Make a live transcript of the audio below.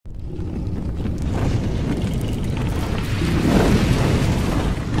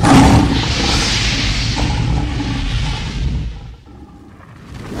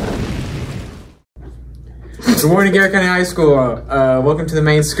Good morning, Garrett County High School. Welcome to the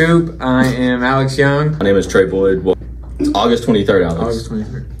main scoop. I am Alex Young. My name is Trey Boyd. Well, it's August 23rd, Alex. August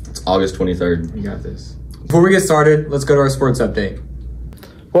 23rd. It's August 23rd. You got this. Before we get started, let's go to our sports update.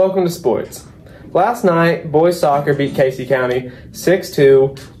 Welcome to sports. Last night, boys soccer beat Casey County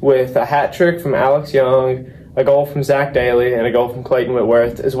 6-2 with a hat trick from Alex Young, a goal from Zach Daly, and a goal from Clayton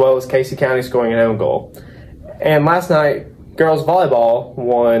Whitworth, as well as Casey County scoring an own goal. And last night, girls volleyball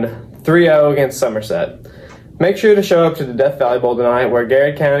won 3-0 against Somerset. Make sure to show up to the Death Valley Bowl tonight, where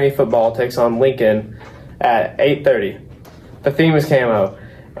Garrett County football takes on Lincoln at 8:30. The theme is camo.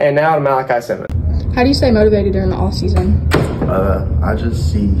 And now to Malachi Simmons. How do you stay motivated during the off season? I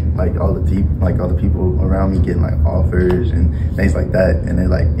just see all the people around me getting offers and things like that,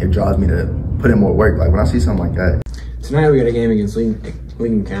 and it drives me to put in more work. When I see something like that. Tonight we got a game against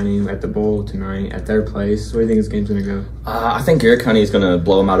Lincoln County at the bowl tonight at their place. What do you think this game's gonna go? I think Garrett County is going to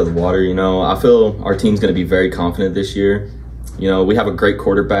blow them out of the water. I feel our team's going to be very confident this year. We have a great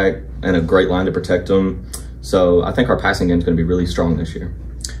quarterback and a great line to protect them. So I think our passing game is going to be really strong this year.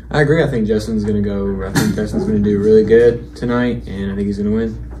 I agree. I think Justin's going to do really good tonight, and I think he's going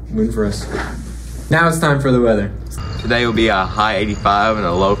to win for us. Now it's time for the weather. Today will be a high 85 and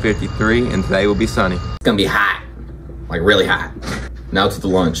a low 53, and today will be sunny. It's going to be hot, really hot. Now to the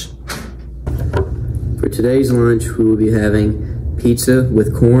lunch. For today's lunch, we will be having pizza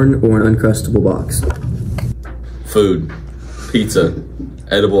with corn or an Uncrustable box. Food, pizza,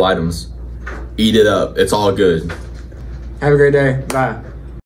 edible items. Eat it up. It's all good. Have a great day. Bye.